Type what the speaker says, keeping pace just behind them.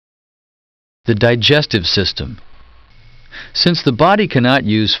The digestive system. Since the body cannot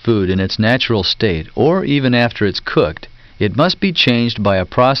use food in its natural state or even after it's cooked, it must be changed by a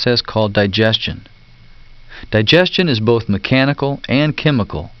process called digestion. Digestion is both mechanical and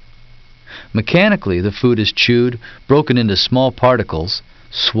chemical. Mechanically, the food is chewed, broken into small particles,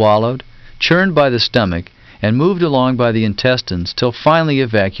 swallowed, churned by the stomach, and moved along by the intestines till finally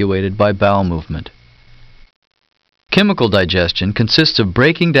evacuated by bowel movement. Chemical digestion consists of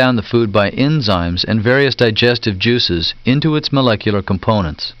breaking down the food by enzymes and various digestive juices into its molecular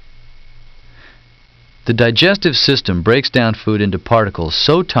components. The digestive system breaks down food into particles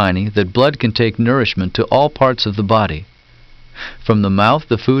so tiny that blood can take nourishment to all parts of the body. From the mouth,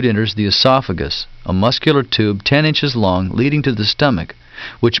 the food enters the esophagus, a muscular tube 10 inches long leading to the stomach,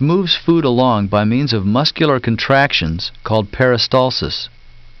 which moves food along by means of muscular contractions called peristalsis.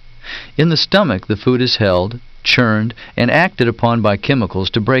 In the stomach, the food is held, churned, and acted upon by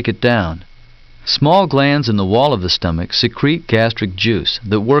chemicals to break it down. Small glands in the wall of the stomach secrete gastric juice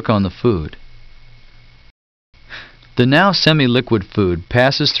that work on the food. The now semi-liquid food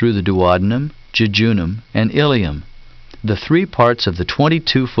passes through the duodenum, jejunum, and ileum, the three parts of the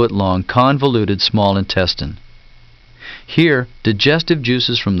 22-foot-long convoluted small intestine. Here, digestive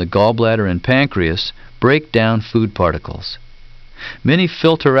juices from the gallbladder and pancreas break down food particles. Many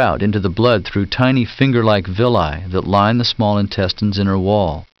filter out into the blood through tiny finger-like villi that line the small intestine's inner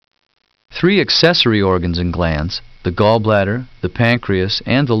wall. Three accessory organs and glands, the gallbladder, the pancreas,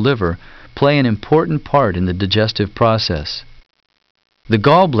 and the liver, play an important part in the digestive process. The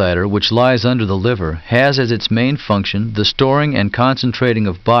gallbladder, which lies under the liver, has as its main function the storing and concentrating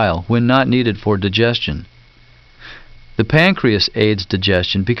of bile when not needed for digestion. The pancreas aids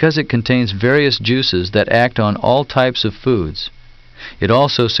digestion because it contains various juices that act on all types of foods. It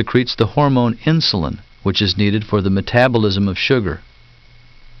also secretes the hormone insulin, which is needed for the metabolism of sugar.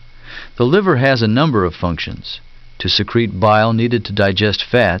 The liver has a number of functions: to secrete bile needed to digest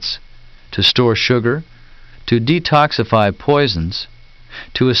fats, to store sugar, to detoxify poisons,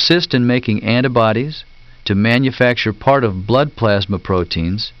 to assist in making antibodies, to manufacture part of blood plasma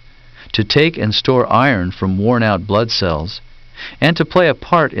proteins, to take and store iron from worn-out blood cells, and to play a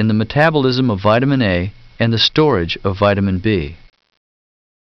part in the metabolism of vitamin A and the storage of vitamin B.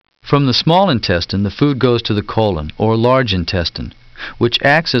 From the small intestine, the food goes to the colon, or large intestine, which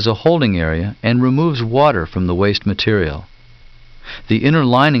acts as a holding area and removes water from the waste material. The inner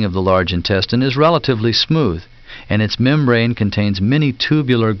lining of the large intestine is relatively smooth, and its membrane contains many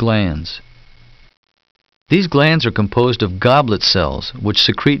tubular glands. These glands are composed of goblet cells, which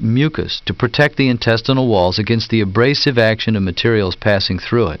secrete mucus to protect the intestinal walls against the abrasive action of materials passing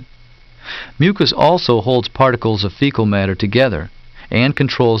through it. Mucus also holds particles of fecal matter together and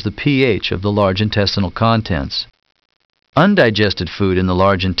controls the pH of the large intestinal contents. Undigested food in the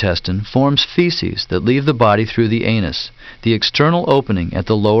large intestine forms feces that leave the body through the anus, the external opening at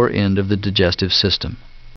the lower end of the digestive system.